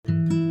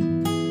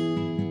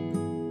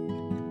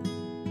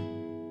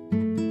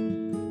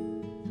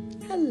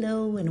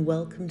Hello and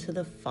welcome to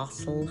the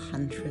Fossil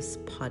Huntress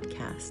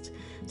podcast.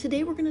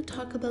 Today we're going to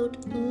talk about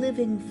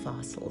living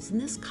fossils, and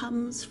this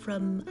comes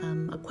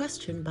from a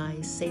question by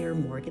Sayer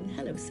Morgan,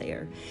 hello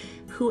Sayer,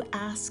 who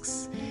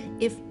asks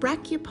if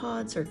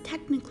brachiopods are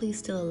technically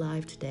still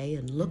alive today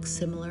and look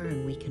similar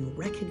and we can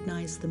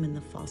recognize them in the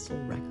fossil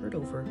record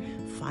over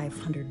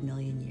 500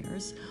 million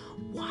years,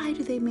 why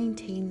do they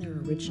maintain their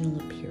original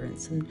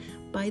appearance? And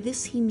by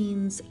this he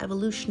means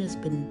evolution has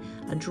been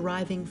a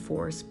driving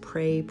force,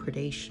 prey,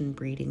 predation,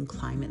 breeding,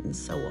 climate, and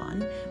so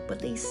on, but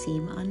they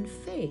seem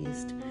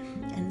unfazed.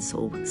 And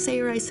so,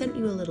 Sayer, I sent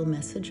you a little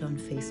message on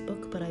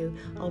Facebook, but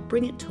I'll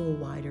bring it to a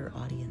wider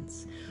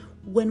audience.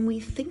 When we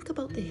think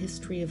about the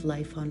history of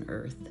life on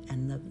Earth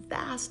and the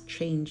vast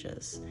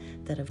changes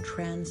that have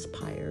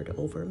transpired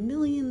over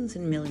millions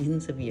and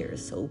millions of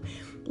years, so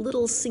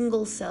little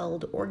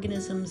single-celled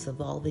organisms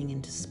evolving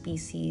into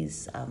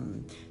species,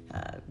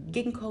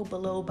 ginkgo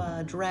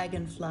biloba,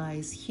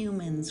 dragonflies,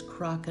 humans,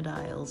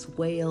 crocodiles,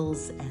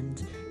 whales,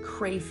 and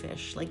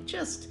crayfish, like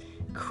just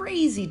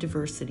crazy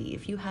diversity.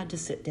 If you had to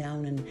sit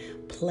down and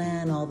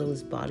plan all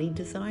those body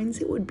designs,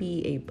 it would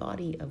be a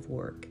body of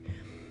work.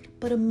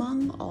 But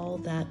among all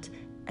that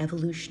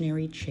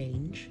evolutionary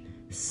change,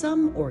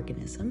 some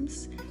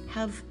organisms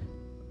have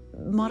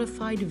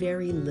modified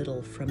very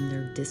little from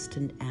their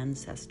distant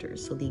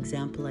ancestors. So the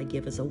example I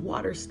give is a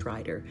water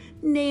strider,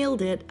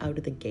 nailed it out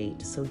of the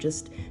gate. So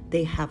just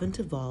they haven't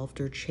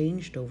evolved or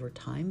changed over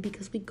time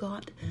because we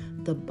got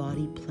the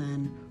body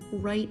plan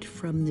right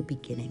from the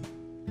beginning.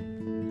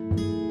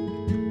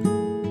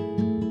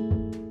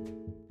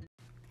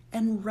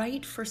 And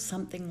right for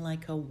something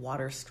like a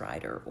water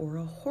strider or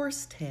a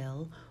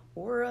horsetail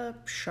or a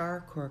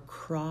shark or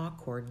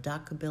croc or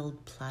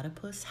duck-billed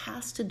platypus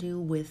has to do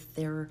with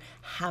their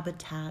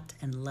habitat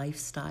and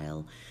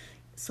lifestyle.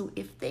 So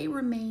if they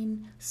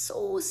remain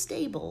so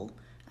stable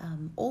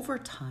over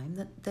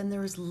time, then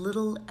there is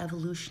little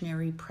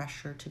evolutionary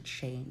pressure to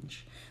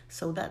change.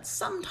 So that's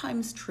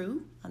sometimes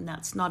true, and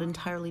that's not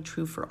entirely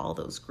true for all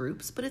those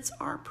groups, but it's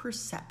our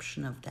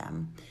perception of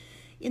them.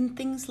 In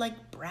things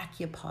like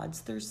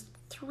brachiopods, there's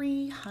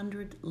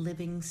 300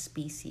 living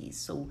species,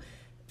 so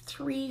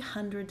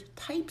 300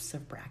 types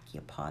of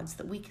brachiopods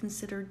that we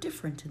consider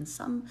different in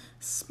some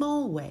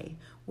small way,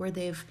 where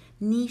they've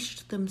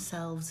niched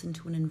themselves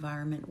into an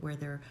environment where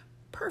they're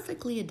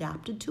perfectly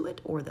adapted to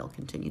it, or they'll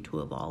continue to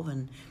evolve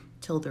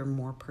until they're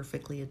more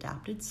perfectly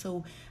adapted.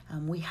 So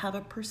we have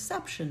a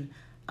perception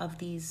of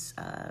these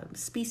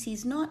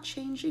species not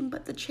changing,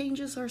 but the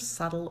changes are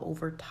subtle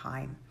over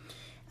time.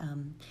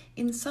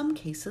 In some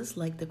cases,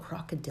 like the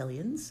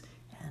crocodilians,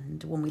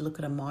 and when we look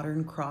at a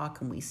modern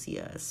croc and we see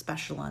a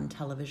special on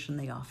television,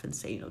 they often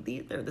say,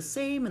 they're the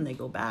same and they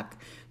go back.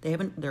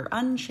 They're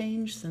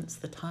unchanged since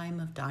the time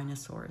of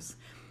dinosaurs.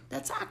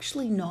 That's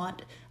actually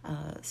not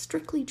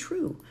strictly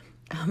true.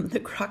 The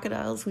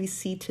crocodiles we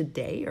see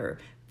today are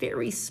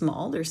very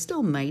small. They're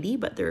still mighty,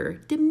 but they're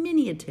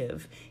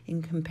diminutive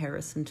in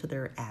comparison to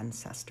their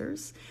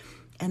ancestors.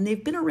 And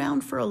they've been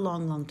around for a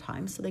long, long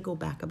time, so they go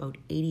back about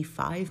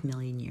 85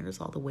 million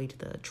years, all the way to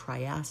the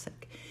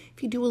Triassic.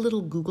 If you do a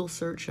little Google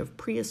search of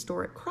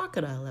prehistoric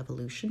crocodile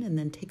evolution and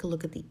then take a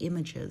look at the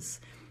images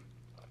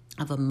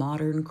of a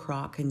modern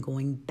croc and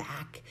going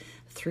back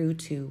through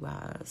to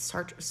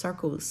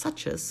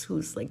Sarcosuchus,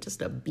 who's like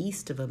just a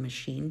beast of a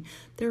machine,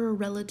 there are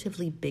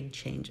relatively big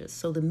changes.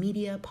 So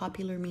the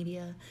popular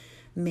media,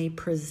 may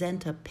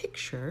present a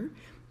picture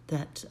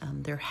that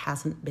there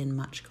hasn't been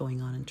much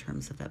going on in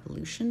terms of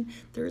evolution.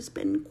 There's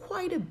been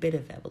quite a bit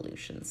of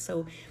evolution.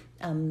 So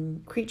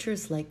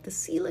creatures like the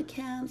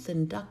coelacanth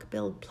and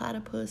duck-billed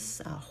platypus,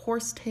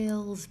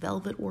 horsetails,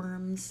 velvet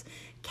worms,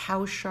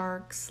 cow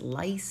sharks,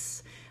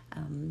 lice.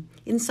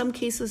 In some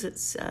cases,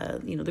 it's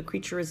the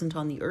creature isn't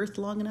on the earth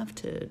long enough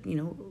to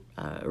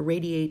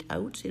radiate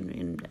out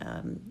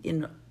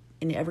in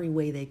every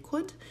way they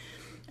could.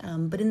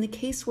 But in the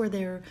case where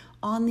they're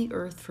on the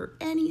earth for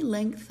any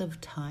length of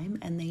time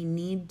and they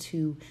need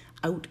to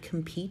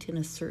outcompete in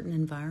a certain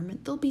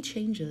environment, there'll be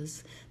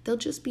changes. They'll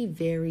just be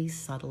very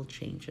subtle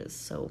changes.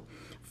 So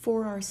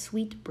for our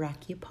sweet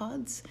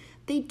brachiopods,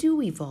 they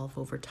do evolve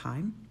over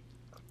time.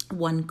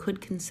 One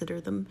could consider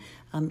them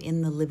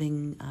in the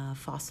living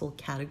fossil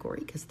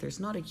category because there's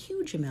not a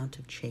huge amount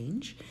of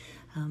change,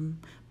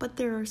 but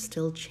there are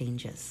still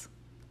changes.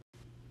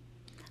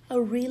 A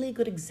really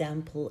good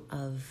example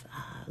of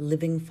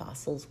living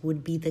fossils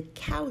would be the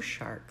cow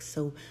shark.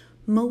 So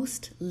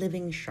most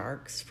living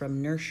sharks,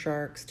 from nurse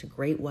sharks to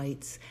great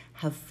whites,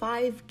 have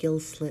 5 gill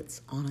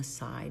slits on a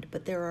side,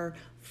 but there are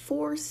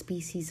 4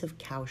 species of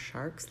cow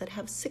sharks that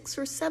have 6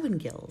 or 7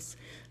 gills.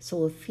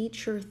 So a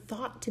feature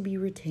thought to be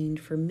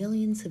retained for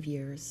millions of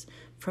years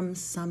from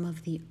some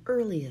of the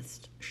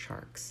earliest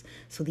sharks.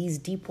 So these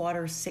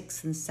deepwater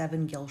 6 and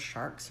 7 gill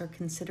sharks are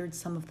considered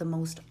some of the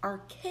most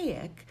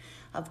archaic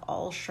of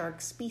all shark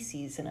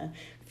species. And a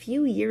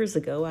few years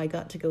ago, I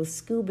got to go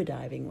scuba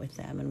diving with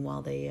them. And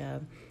while they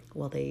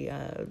They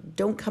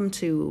don't come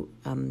to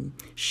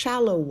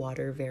shallow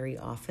water very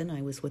often.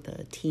 I was with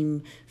a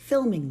team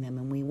filming them,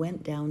 and we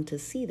went down to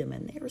see them,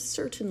 and they're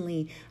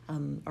certainly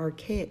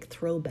archaic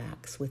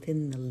throwbacks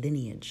within the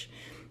lineage.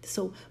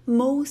 So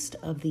most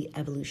of the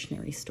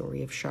evolutionary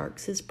story of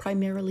sharks is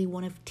primarily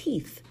one of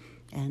teeth.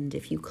 And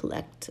if you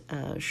collect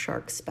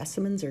shark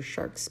specimens or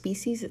shark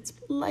species, it's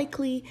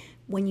likely,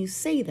 when you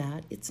say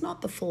that, it's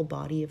not the full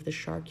body of the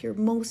shark. You're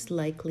most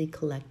likely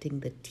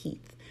collecting the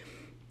teeth.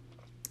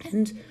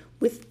 And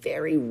with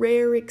very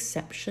rare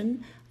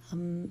exception,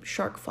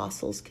 shark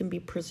fossils can be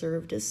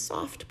preserved as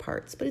soft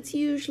parts, but it's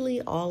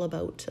usually all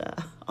about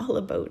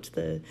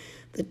the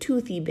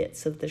toothy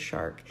bits of the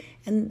shark.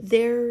 And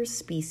their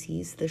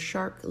species, the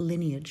shark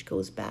lineage,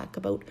 goes back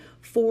about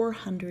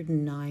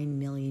 409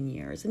 million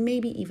years, and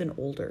maybe even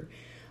older.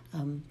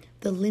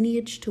 The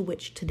lineage to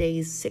which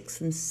today's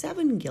 6 and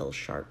 7 gill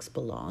sharks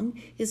belong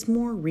is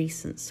more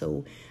recent,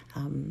 so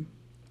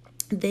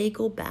they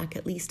go back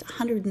at least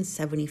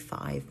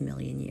 175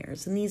 million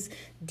years. And these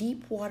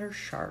deep water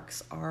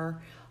sharks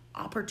are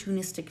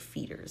opportunistic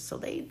feeders. So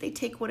they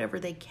take whatever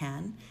they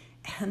can,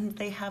 and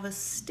they have a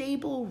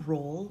stable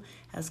role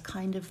as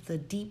kind of the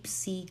deep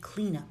sea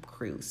cleanup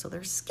crew. So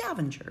they're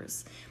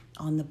scavengers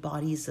on the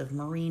bodies of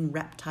marine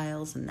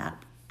reptiles, and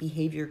that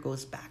behavior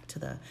goes back to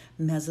the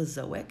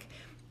Mesozoic.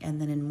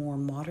 And then in more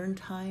modern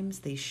times,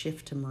 they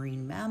shift to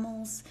marine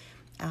mammals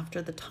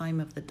after the time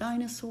of the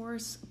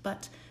dinosaurs,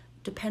 but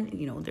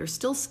they're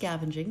still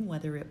scavenging,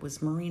 whether it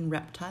was marine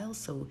reptiles,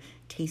 so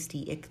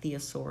tasty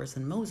ichthyosaurs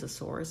and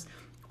mosasaurs,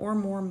 or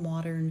more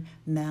modern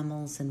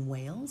mammals and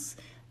whales.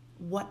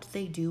 What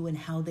they do and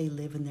how they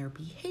live and their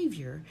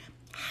behavior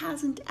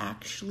hasn't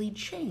actually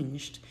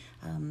changed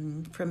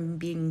from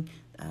being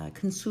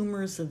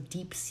consumers of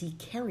deep sea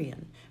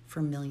carrion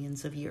for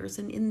millions of years.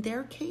 And in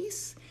their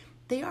case,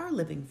 they are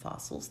living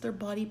fossils. Their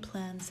body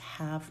plans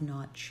have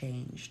not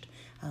changed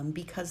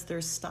because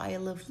their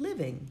style of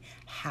living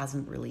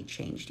hasn't really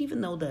changed,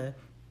 even though the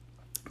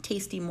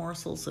tasty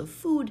morsels of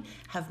food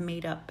have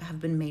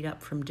been made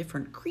up from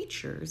different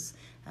creatures.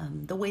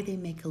 The way they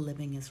make a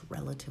living is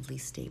relatively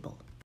stable.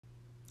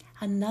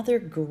 Another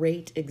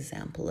great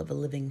example of a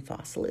living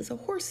fossil is a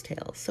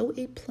horsetail, so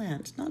a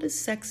plant, not as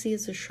sexy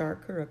as a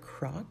shark or a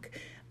croc,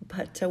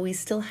 but we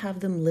still have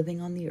them living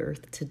on the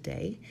earth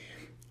today,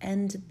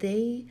 and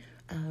they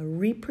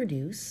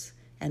reproduce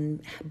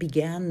and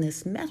began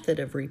this method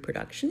of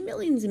reproduction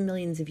millions and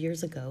millions of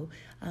years ago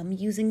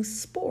using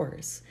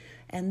spores.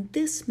 And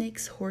this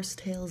makes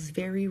horsetails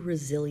very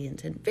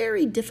resilient and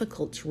very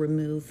difficult to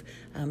remove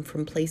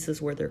from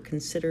places where they're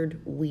considered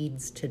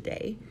weeds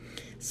today.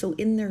 So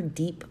in their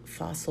deep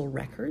fossil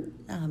record,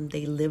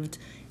 they lived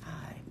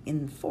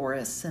in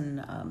forests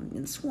and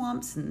in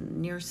swamps and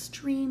near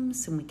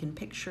streams, and we can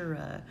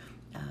picture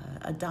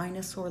a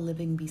dinosaur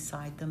living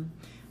beside them.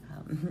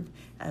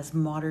 As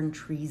modern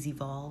trees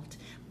evolved.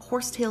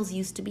 Horsetails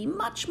used to be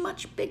much,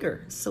 much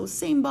bigger. So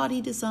same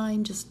body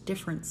design, just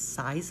different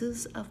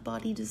sizes of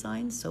body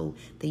design. So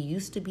they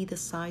used to be the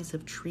size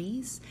of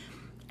trees.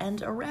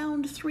 And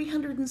around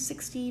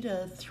 360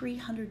 to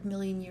 300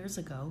 million years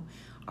ago,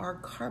 our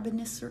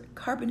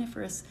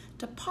carboniferous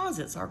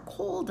deposits, our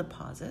coal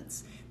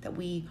deposits that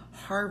we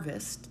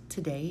harvest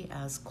today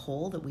as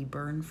coal that we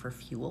burn for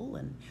fuel,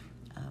 and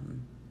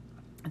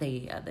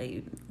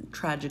they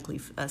tragically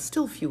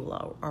still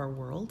fuel our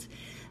world.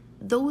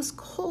 Those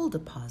coal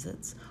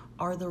deposits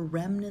are the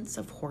remnants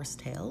of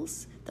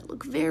horsetails that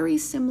look very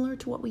similar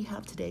to what we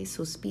have today.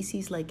 So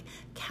species like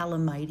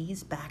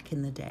Calamites back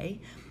in the day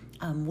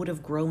would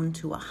have grown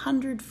to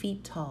 100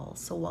 feet tall.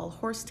 So while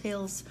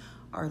horsetails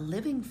are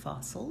living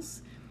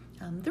fossils,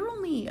 they're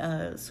only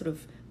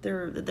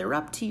they're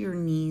up to your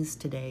knees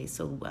today.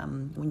 So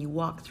when you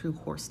walk through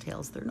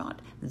horsetails, they're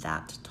not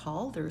that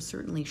tall. They're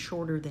certainly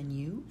shorter than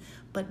you.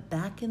 But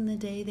back in the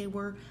day, they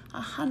were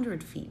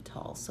 100 feet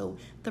tall. So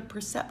the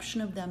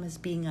perception of them as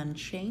being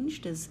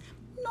unchanged is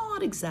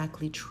not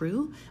exactly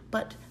true,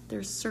 but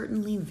they're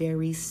certainly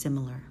very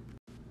similar.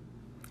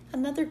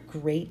 Another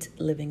great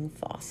living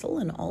fossil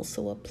and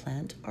also a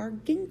plant are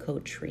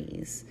ginkgo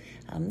trees.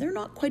 They're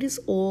not quite as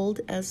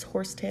old as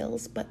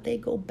horsetails, but they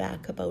go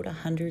back about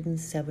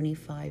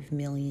 175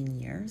 million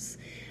years.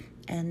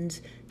 And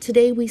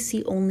today we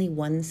see only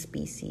one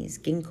species,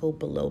 Ginkgo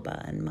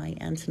biloba, and my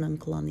aunt and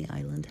uncle on the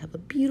island have a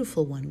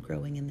beautiful one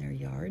growing in their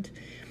yard.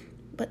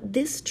 But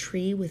this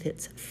tree with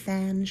its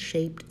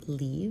fan-shaped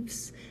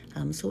leaves,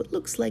 so it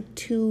looks like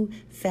two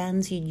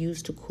fans you'd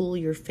use to cool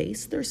your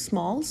face. They're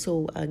small,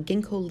 so a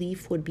ginkgo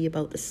leaf would be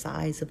about the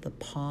size of the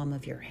palm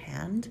of your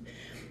hand.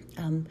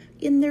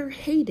 In their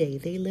heyday,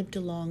 they lived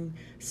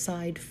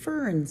alongside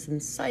ferns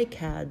and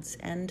cycads,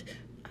 and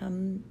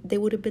they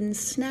would have been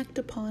snacked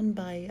upon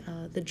by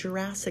the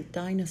Jurassic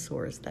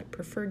dinosaurs that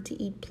preferred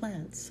to eat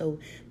plants. So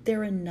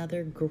they're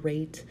another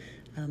great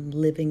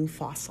living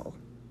fossil.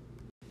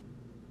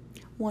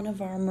 one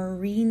of our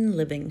marine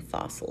living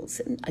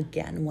fossils, and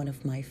again, one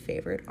of my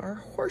favorite, are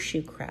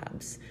horseshoe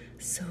crabs.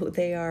 So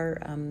they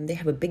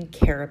have a big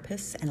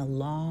carapace and a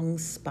long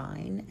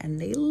spine, and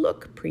they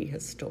look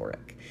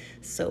prehistoric.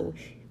 So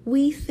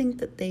we think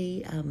that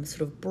they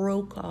sort of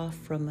broke off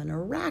from an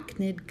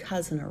arachnid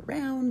cousin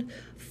around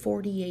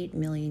 48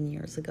 million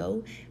years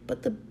ago,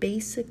 but the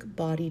basic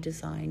body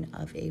design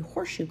of a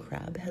horseshoe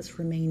crab has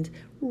remained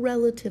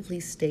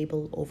relatively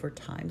stable over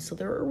time. So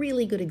they're a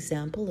really good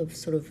example of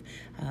sort of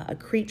a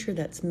creature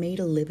that's made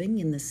a living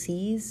in the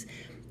seas,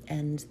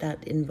 and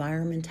that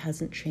environment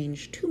hasn't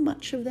changed too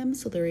much of them,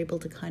 so they're able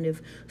to kind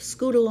of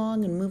scoot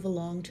along and move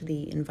along to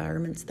the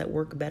environments that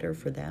work better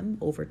for them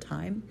over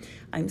time.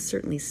 I'm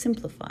certainly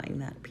simplifying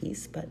that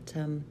piece, but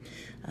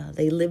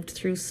they lived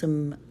through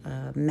some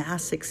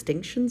mass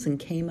extinctions and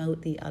came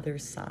out the other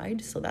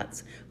side, so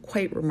that's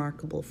quite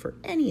remarkable for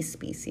any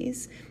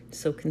species.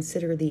 So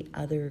consider the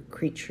other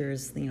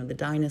creatures, the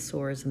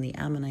dinosaurs and the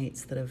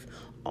ammonites that have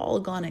all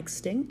gone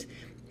extinct.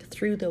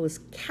 Through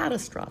those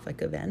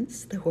catastrophic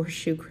events, the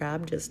horseshoe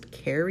crab just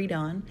carried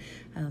on.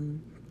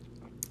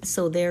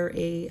 So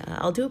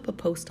I'll do up a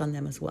post on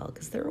them as well,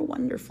 because they're a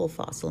wonderful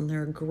fossil and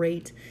they're a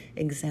great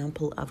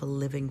example of a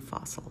living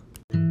fossil.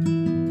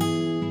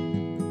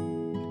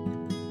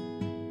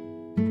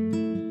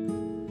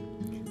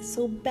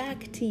 So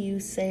back to you,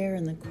 Sarah,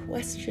 and the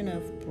question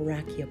of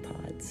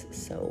brachiopods.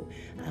 So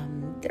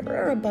there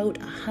are about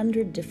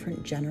 100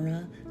 different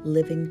genera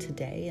living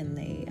today, and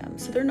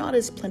they're not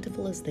as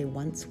plentiful as they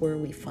once were.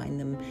 We find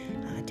them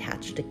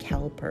attached to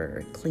kelp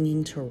or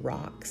clinging to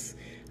rocks.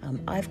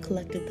 I've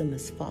collected them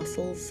as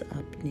fossils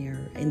up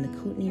in the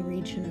Kootenay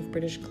region of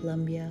British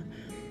Columbia.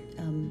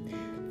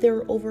 There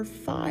are over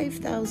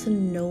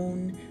 5,000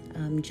 known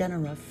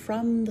genera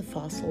from the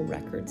fossil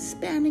record,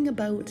 spanning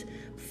about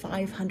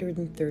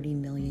 530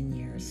 million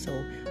years.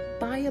 So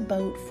by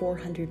about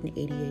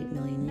 488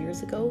 million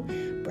years ago,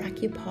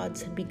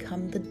 brachiopods had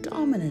become the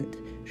dominant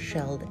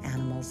shelled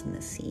animals in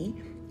the sea.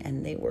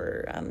 And they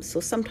were, so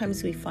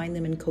sometimes we find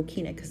them in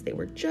coquina because they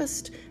were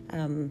just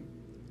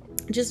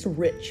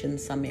rich in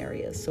some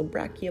areas, so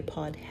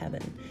brachiopod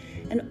heaven.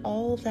 And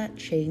all that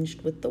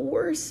changed with the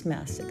worst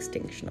mass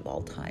extinction of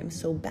all time.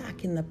 So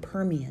back in the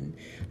Permian,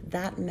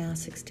 that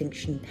mass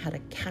extinction had a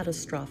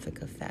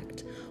catastrophic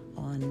effect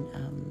on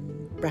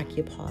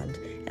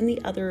brachiopod and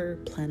the other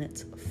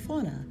planet's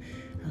fauna.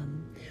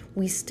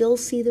 We still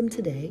see them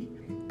today,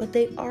 but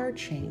they are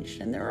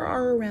changed, and there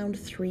are around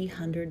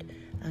 300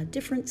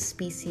 different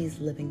species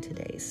living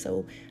today.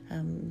 So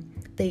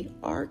they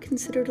are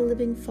considered a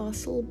living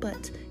fossil,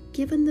 but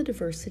given the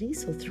diversity,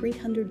 so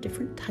 300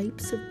 different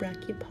types of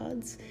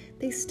brachiopods,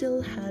 they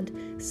still had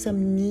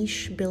some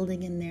niche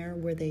building in there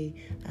where they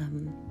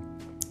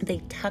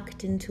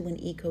tucked into an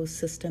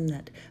ecosystem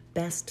that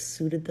best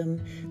suited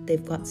them.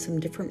 They've got some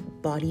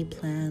different body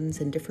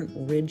plans and different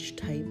ridge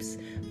types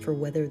for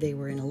whether they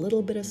were in a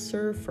little bit of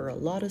surf or a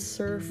lot of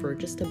surf or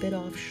just a bit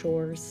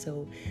offshore.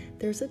 So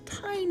there's a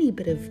tiny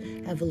bit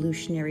of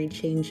evolutionary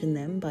change in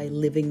them by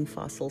living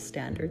fossil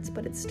standards,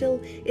 but it's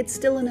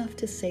still enough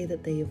to say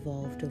that they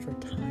evolved over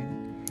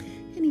time.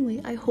 Anyway,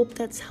 I hope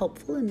that's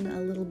helpful and a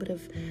little bit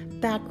of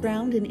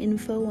background and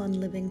info on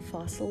living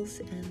fossils,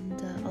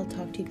 and I'll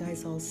talk to you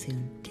guys all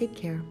soon. Take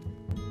care.